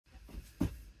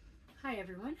Hi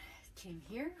everyone, Kim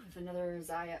here with another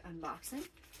Zyia unboxing.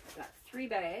 I've got 3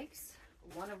 bags,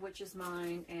 one of which is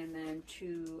mine and then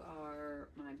 2 are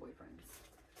my boyfriend's.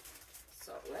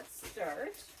 So let's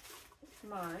start with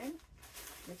mine.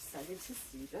 I'm excited to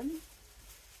see them.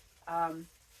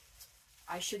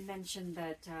 I should mention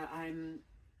that I'm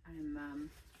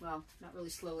well, not really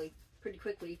slowly, pretty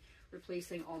quickly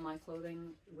replacing all my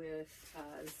clothing with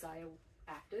Zyia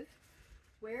active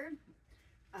wear.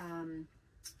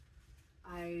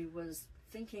 I was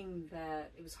thinking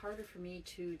that it was harder for me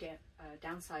to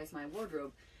downsize my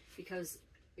wardrobe because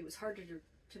it was harder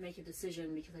to make a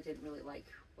decision because I didn't really like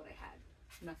what I had.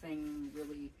 Nothing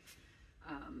really,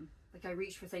 like I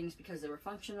reached for things because they were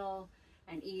functional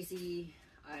and easy.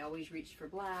 I always reached for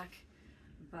black,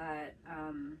 but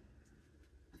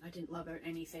I didn't love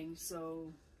anything,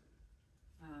 so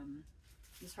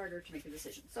it was harder to make a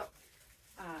decision. So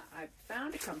I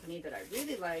found a company that I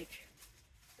really like.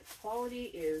 The quality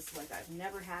is like I've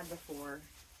never had before.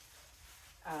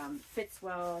 Fits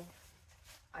well.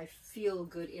 I feel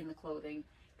good in the clothing.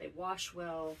 They wash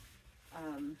well.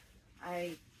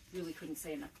 I really couldn't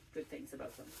say enough good things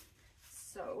about them.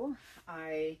 So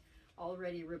I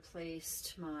already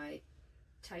replaced my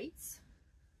tights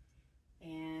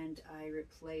and I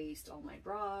replaced all my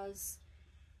bras.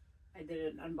 I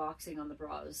did an unboxing on the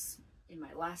bras in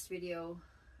my last video.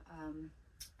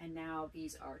 And now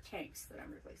these are tanks that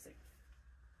I'm replacing.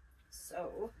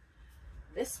 So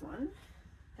this one,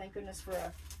 thank goodness for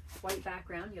a white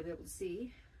background, you'll be able to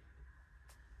see.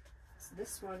 So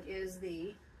this one is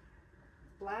the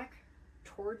black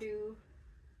Tordu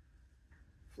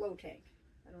flow tank.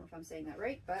 I don't know if I'm saying that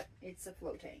right, but it's a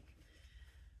flow tank.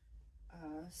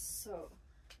 So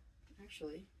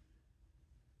actually,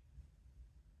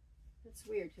 that's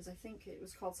weird because I think it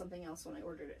was called something else when I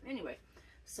ordered it. Anyway,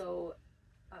 so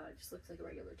it just looks like a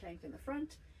regular tank in the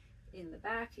front. In the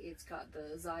back, it's got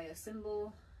the Zyia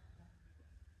symbol.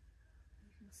 You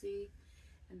can see.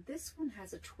 And this one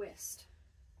has a twist.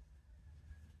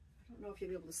 I don't know if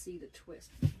you'll be able to see the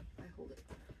twist. I hold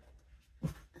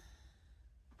it.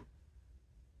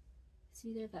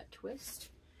 See there, that twist?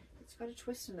 It's got a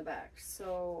twist in the back.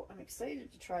 So I'm excited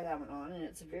to try that one on, and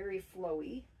it's very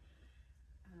flowy.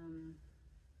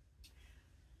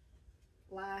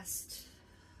 Last,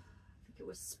 I think it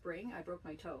was spring, I broke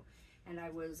my toe and I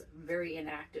was very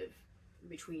inactive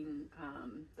between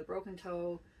the broken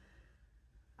toe.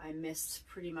 I missed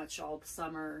pretty much all the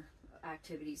summer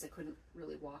activities. I couldn't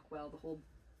really walk well. The whole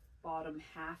bottom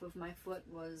half of my foot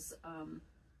was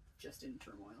just in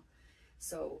turmoil.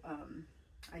 So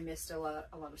I missed a lot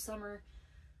of summer.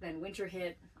 Then winter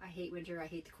hit. I hate winter, I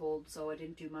hate the cold, so I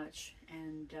didn't do much.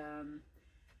 And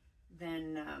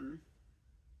then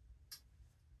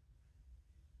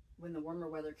when the warmer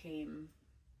weather came,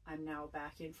 I'm now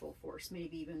back in full force,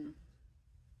 maybe even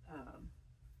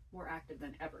more active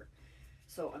than ever.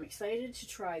 So I'm excited to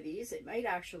try these. It might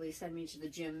actually send me to the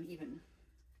gym even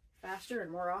faster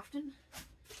and more often.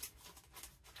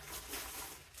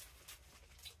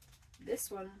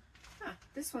 This one,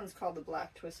 this one's called the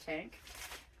Black Twist Tank,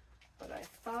 but I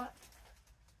thought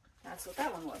that's what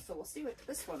that one was. So we'll see what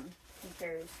this one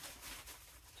compares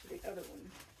to the other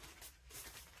one.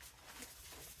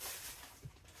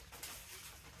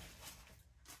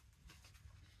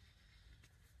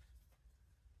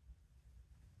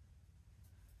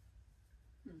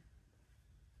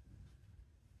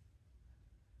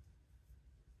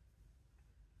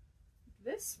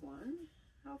 This one,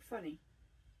 how funny.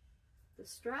 The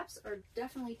straps are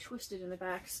definitely twisted in the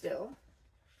back still.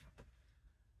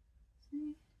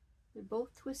 See? They're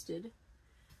both twisted.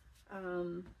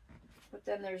 But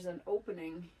then there's an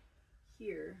opening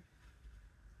here,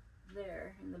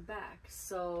 there in the back.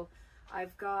 So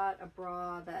I've got a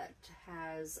bra that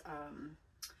has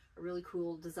a really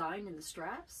cool design in the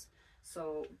straps.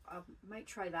 So I might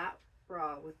try that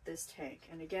bra with this tank.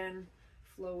 And again,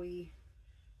 flowy.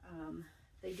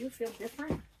 They do feel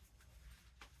different.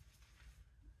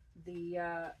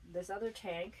 This other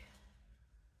tank,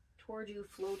 Tordu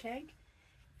Flow Tank,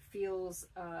 feels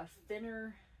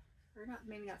thinner, or not,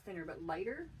 maybe not thinner, but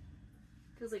lighter.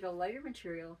 Feels like a lighter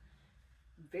material,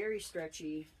 very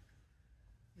stretchy.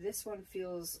 This one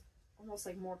feels almost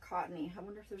like more cottony. I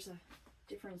wonder if there's a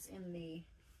difference in the,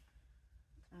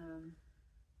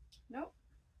 nope.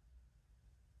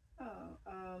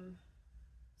 Oh,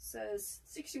 says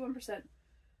 61%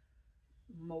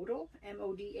 modal,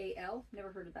 M-O-D-A-L,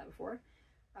 never heard of that before.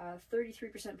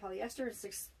 33% polyester and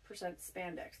 6%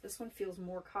 spandex. This one feels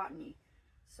more cottony,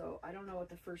 so I don't know what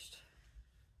the first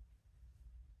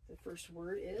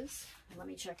word is. Let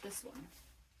me check this one.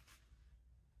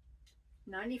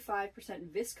 95%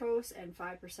 viscose and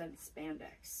 5%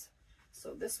 spandex.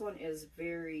 So this one is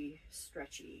very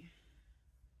stretchy.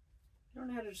 I don't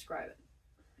know how to describe it.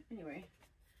 Anyway,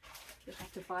 you'll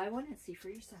have to buy one and see for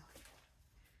yourself.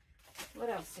 What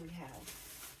else do we have?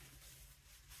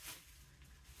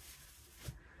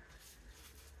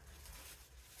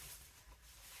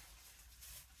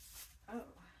 Oh,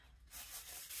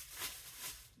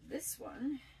 this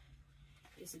one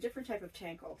is a different type of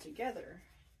tank altogether.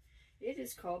 It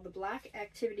is called the Black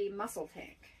Activity Muscle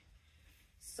Tank.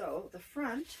 So the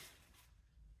front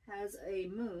has a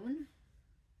moon,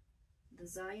 the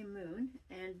Zyia moon,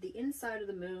 and the inside of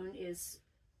the moon is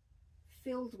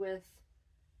filled with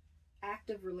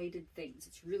active related things.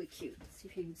 It's really cute. Let's see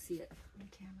if you can see it on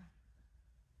camera.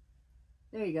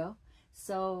 There you go.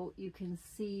 So you can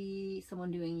see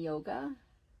someone doing yoga,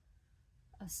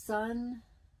 a sun,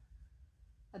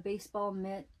 a baseball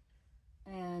mitt,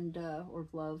 and or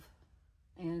glove,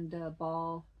 and a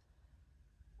ball,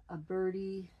 a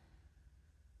birdie,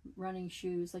 running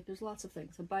shoes. Like there's lots of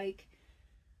things. A bike.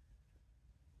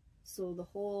 So the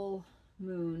whole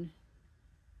moon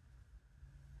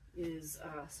is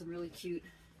some really cute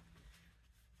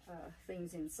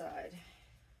things inside.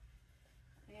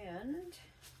 And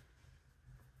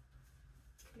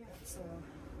yeah, so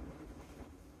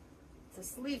it's a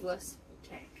sleeveless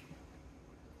tank.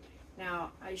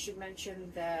 Now I should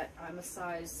mention that I'm a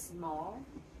size small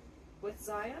with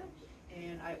Zyia,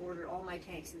 and I ordered all my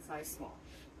tanks in size small.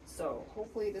 So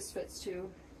hopefully this fits too.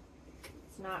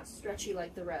 It's not stretchy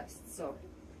like the rest, so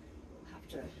I'll have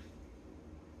to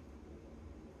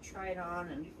try it on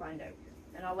and find out,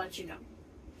 and I'll let you know.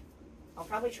 I'll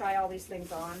probably try all these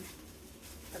things on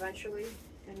eventually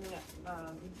and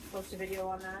post a video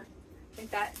on that. I think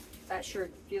that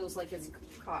shirt feels like it's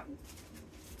cotton.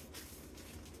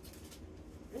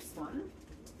 This one,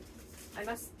 I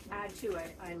must add too,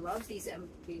 I love these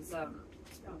oh,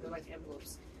 they're like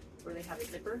envelopes where they have a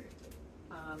zipper.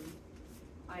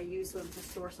 I use them to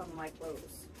store some of my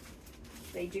clothes.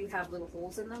 They do have little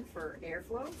holes in them for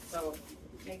airflow, so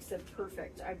it makes them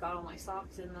perfect. I've got all my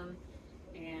socks in them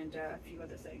and a few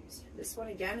other things. This one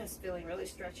again is feeling really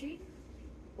stretchy.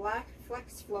 Black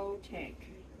Flex Flow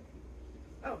Tank.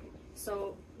 Oh,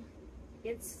 so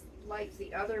it's like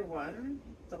the other one,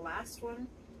 the last one,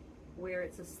 where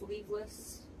it's a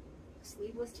sleeveless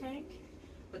tank,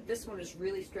 but this one is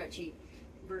really stretchy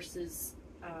versus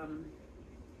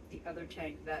the other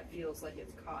tank that feels like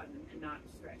it's cotton and not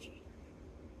stretchy.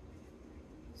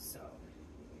 So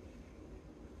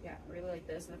yeah, I really like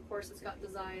this, and of course it's got the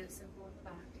Zyia symbol in the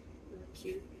back. Really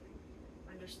cute,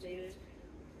 understated,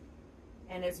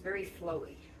 and it's very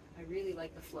flowy. I really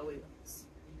like the flowy ones,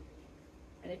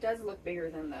 and it does look bigger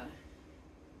than the.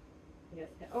 Yeah.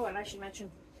 Oh, and I should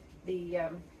mention the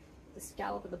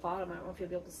scallop at the bottom. I don't know if you'll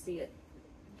be able to see it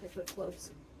if I put close.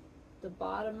 The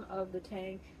bottom of the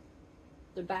tank,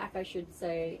 the back I should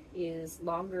say, is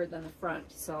longer than the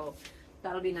front, so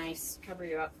that'll be nice. Cover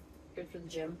you up. Good for the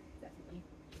gym, definitely.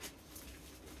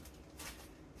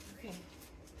 Okay,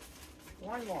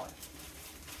 one more.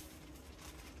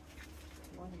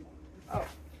 Oh,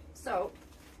 so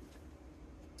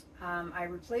I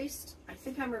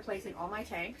think I'm replacing all my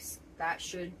tanks. That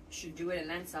should do it, and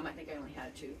then some. I think I only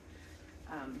had two.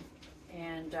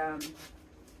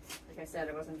 Like I said,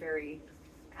 I wasn't very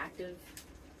active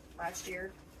last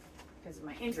year because of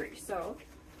my injury. So,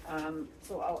 and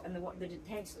the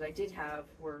tanks that I did have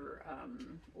were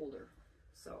older.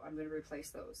 So I'm going to replace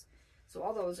those. So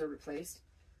all those are replaced,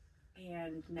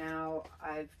 and now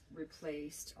I've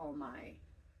replaced all my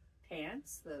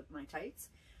pants, my tights.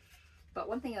 But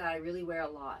one thing that I really wear a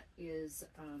lot is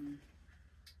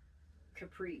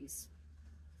capris.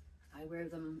 I wear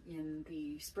them in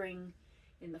the spring,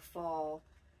 in the fall,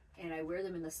 and I wear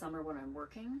them in the summer when I'm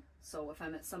working. So if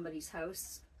I'm at somebody's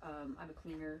house, I'm a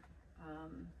cleaner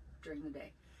during the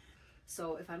day.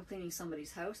 So if I'm cleaning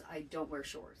somebody's house, I don't wear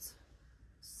shorts.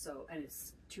 So, and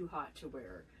it's too hot to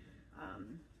wear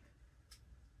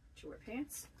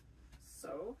pants.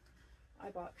 So I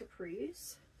bought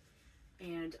capris,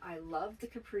 and I love the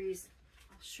capris.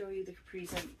 I'll show you the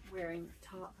capris I'm wearing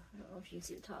top. I don't know if you can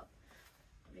see the top.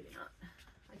 Maybe not.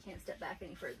 I can't step back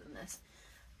any further than this.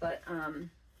 But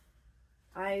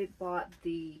I bought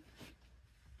the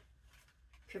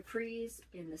capris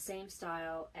in the same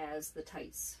style as the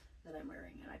tights that I'm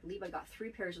wearing, and I believe I got 3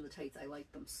 pairs of the tights. I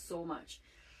like them so much.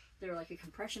 They're like a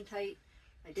compression tight.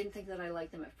 I didn't think that I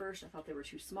liked them at first. I thought they were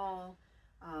too small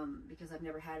because I've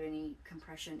never had any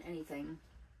compression anything.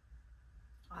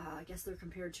 I guess they're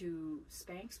compared to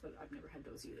Spanx, but I've never had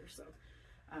those either. So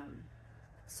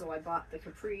so I bought the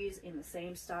capris in the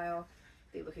same style,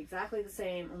 They look exactly the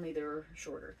same, only they're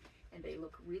shorter. And they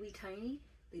look really tiny.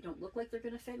 They don't look like they're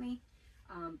going to fit me,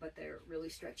 but they're really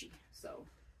stretchy. So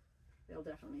they'll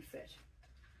definitely fit.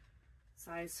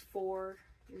 Size 4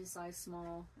 is size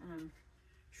small, and I'm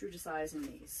true to size in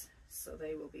these. So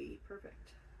they will be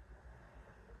perfect.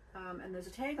 And there's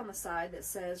a tag on the side that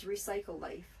says Recycle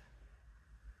Life.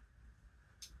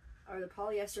 Are the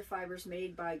polyester fibers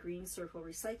made by Green Circle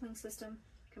Recycling System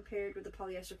compared with the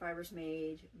polyester fibers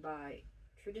made by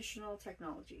traditional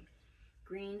technology?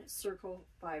 Green Circle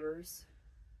fibers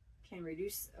can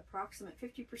reduce approximate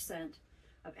 50%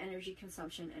 of energy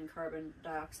consumption and carbon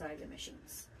dioxide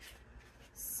emissions.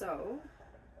 So,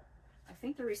 I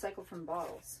think they're recycled from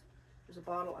bottles. There's a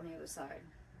bottle on the other side.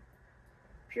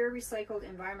 Pure recycled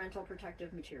environmental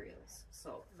protective materials.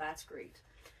 So that's great.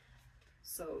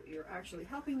 So you're actually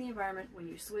helping the environment when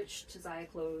you switch to Zyia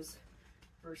clothes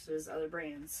versus other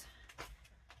brands.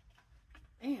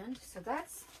 And so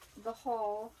that's the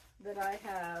haul that I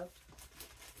have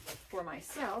for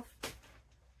myself.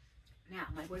 Now,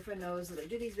 my boyfriend knows that I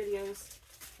do these videos,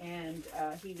 and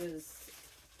he was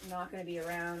not going to be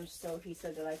around, so he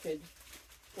said that I could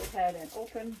go ahead and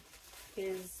open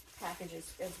his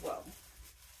packages as well.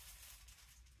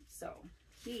 So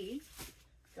he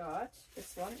got,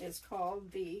 this one is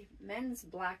called the Men's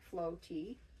Black Flow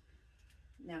Tee.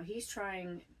 Now he's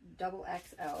trying double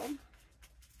XL.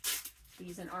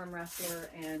 He's an arm wrestler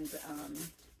and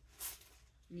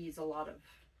needs a lot of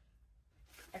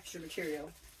extra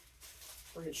material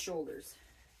for his shoulders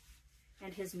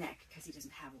and his neck because he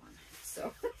doesn't have one.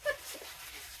 So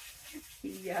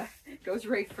he goes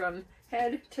right from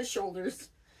head to shoulders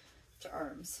to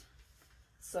arms.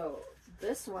 So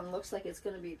this one looks like it's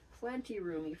going to be plenty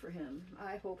roomy for him.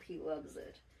 I hope he loves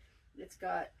it. It's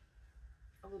got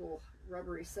a little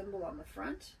rubbery symbol on the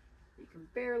front. You can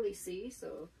barely see,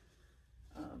 so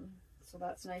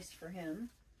that's nice for him.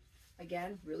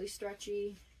 Again, really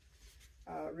stretchy,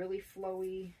 really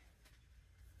flowy.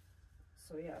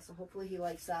 So yeah, so hopefully he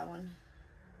likes that one.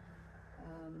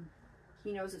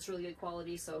 He knows it's really good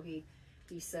quality, so he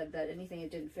said that anything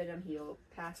that didn't fit him, he'll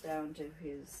pass down to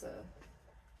his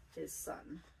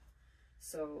son.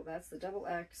 So that's the double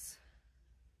X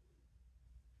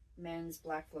Men's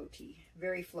Black Flow Tee.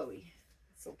 Very flowy,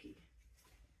 silky.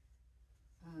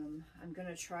 I'm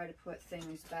gonna try to put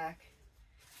things back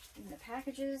in the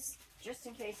packages just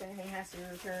in case anything has to be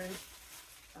returned,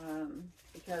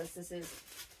 because this is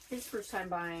his first time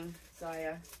buying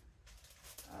Zyia.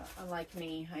 Unlike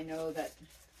me, I know that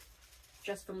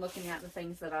just from looking at the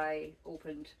things that I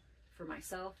opened for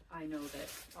myself, I know that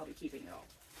I'll be keeping it all.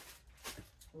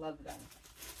 Love them.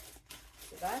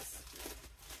 So that's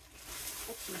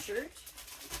a t-shirt.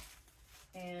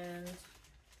 And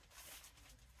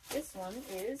this one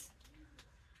is,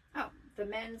 the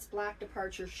Men's Black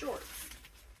Departure Shorts.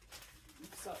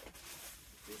 So,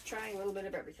 he's trying a little bit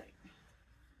of everything.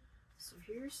 So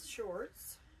here's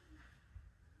shorts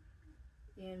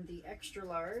in the extra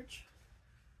large.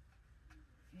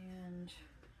 And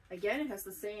again, it has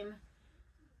the same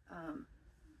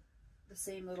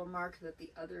little mark that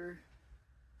the other,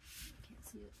 I can't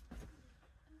see it,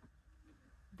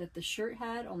 that the shirt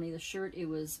had, only the shirt, it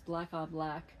was black on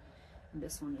black, and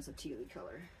this one is a tealy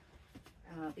color.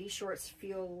 These shorts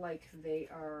feel like they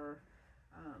are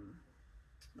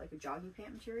like a jogging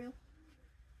pant material.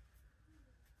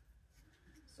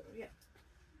 So yeah.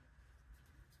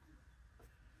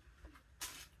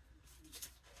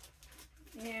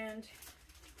 And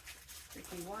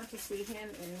if you want to see him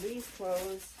in these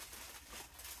clothes,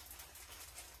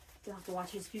 you'll have to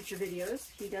watch his future videos.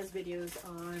 He does videos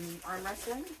on arm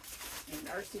wrestling and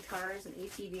RC cars and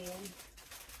ATVing.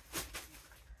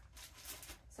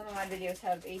 Some of my videos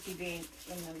have ATV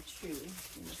in them too,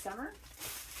 in the summer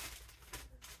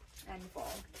and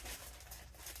fall.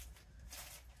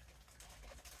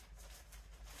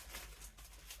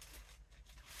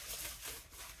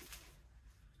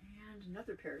 And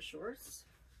another pair of shorts.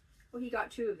 Well, he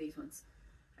got 2 of these ones,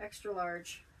 extra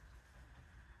large.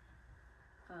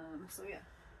 So yeah,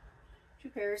 2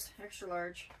 pairs, extra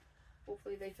large.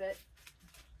 Hopefully they fit.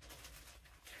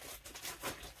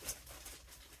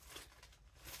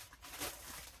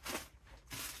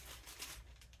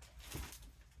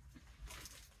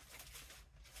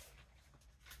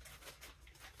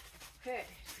 Okay,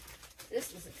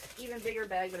 this is an even bigger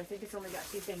bag, but I think it's only got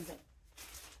 2 things in it.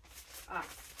 I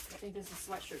think this is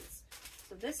sweatshirts.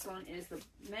 So this one is the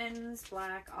Men's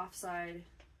Black Offside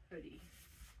Hoodie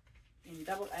in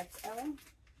double XL.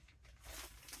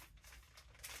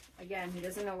 Again, he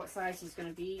doesn't know what size he's going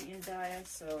to be in Zyia,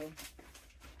 so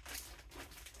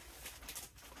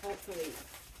hopefully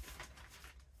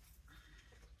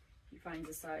finds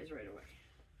a size right away.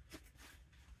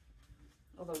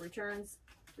 Although returns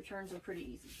are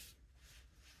pretty easy.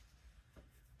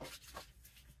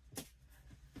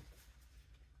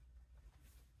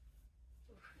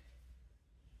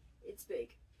 It's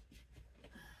big.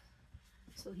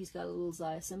 So he's got a little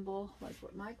Zyia symbol like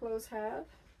what my clothes have.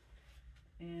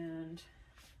 And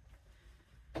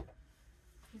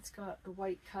it's got the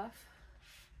white cuff.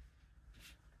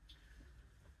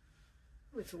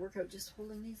 Oh, it's a workout just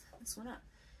holding this one up.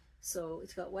 So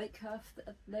it's got white cuff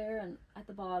up there and at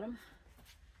the bottom.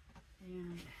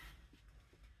 And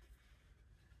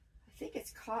I think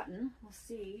it's cotton. We'll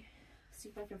see. See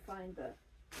if I can find the...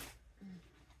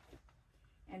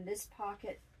 And this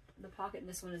pocket, the pocket in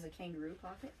this one is a kangaroo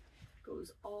pocket.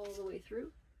 Goes all the way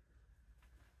through.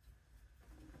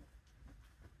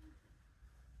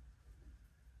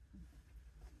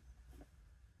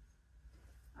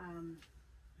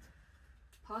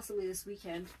 Possibly this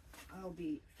weekend I'll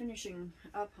be finishing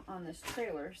up on this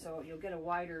trailer, so you'll get a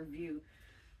wider view.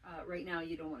 Right now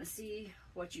you don't want to see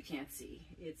what you can't see.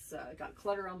 It's got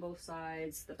clutter on both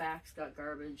sides, the back's got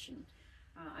garbage, and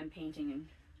I'm painting and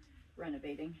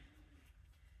renovating.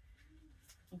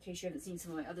 In case you haven't seen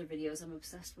some of my other videos, I'm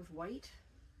obsessed with white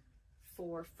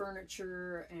for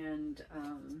furniture and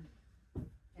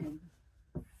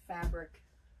fabric,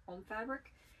 home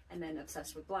fabric, and then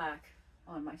obsessed with black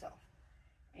on myself.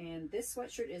 And this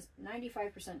sweatshirt is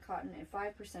 95% cotton and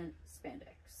 5%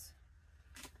 spandex.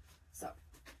 So,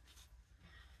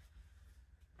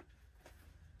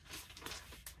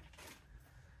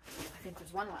 I think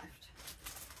there's one left.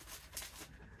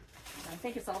 And I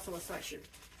think it's also a sweatshirt.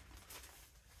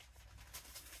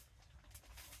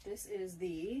 This is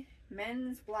the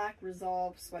Men's Black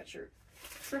Resolve Sweatshirt,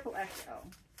 triple XL.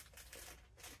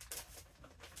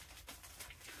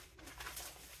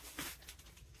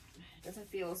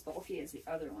 Doesn't feel as bulky as the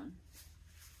other one.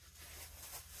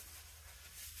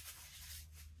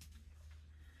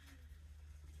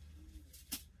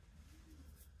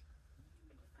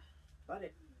 But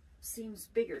it seems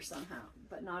bigger somehow,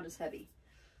 but not as heavy.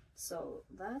 So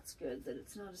that's good that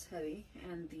it's not as heavy.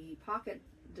 And the pocket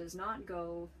does not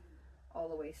go all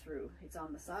the way through. It's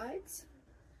on the sides.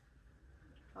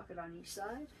 Pocket on each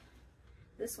side.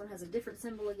 This one has a different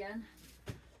symbol again.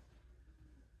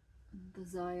 The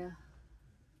Zyia.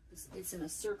 It's in a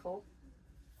circle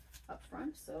up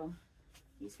front, so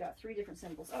he's got 3 different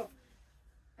symbols. Oh,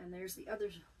 and there's the other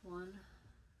one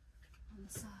on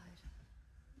the side.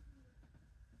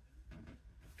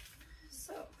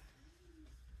 So,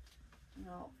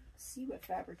 now see what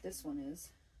fabric this one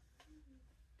is.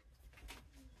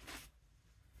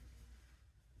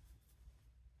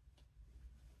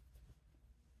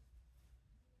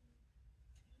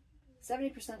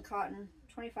 %70 cotton,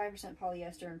 25%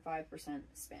 polyester, and 5%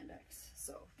 spandex.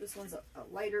 So this one's a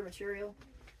lighter material,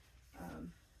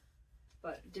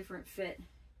 but different fit.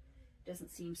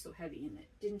 Doesn't seem so heavy, and it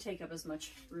didn't take up as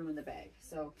much room in the bag.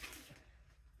 So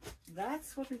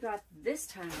that's what we got this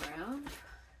time around.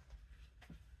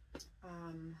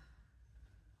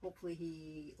 Hopefully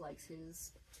he likes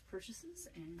his purchases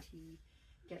and he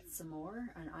gets some more,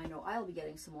 and I know I'll be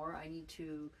getting some more. I need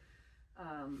to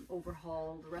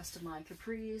overhaul the rest of my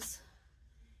capris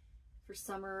for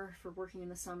summer, for working in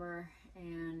the summer,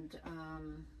 and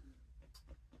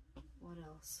what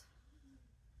else?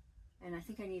 And I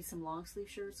think I need some long sleeve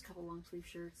shirts, a couple long sleeve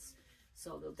shirts.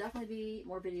 So there'll definitely be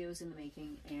more videos in the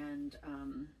making, and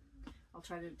I'll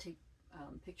try to take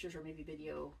pictures or maybe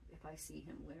video if I see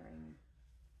him wearing.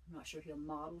 I'm not sure he'll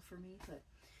model for me, but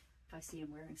if I see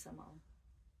him wearing some,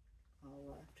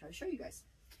 I'll try to show you guys.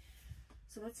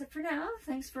 So that's it for now.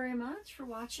 Thanks very much for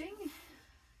watching,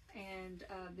 and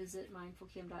visit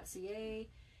mindfulkim.ca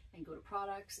and go to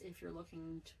products if you're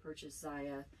looking to purchase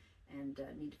Zyia and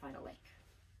need to find a link.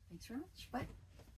 Thanks very much. Bye.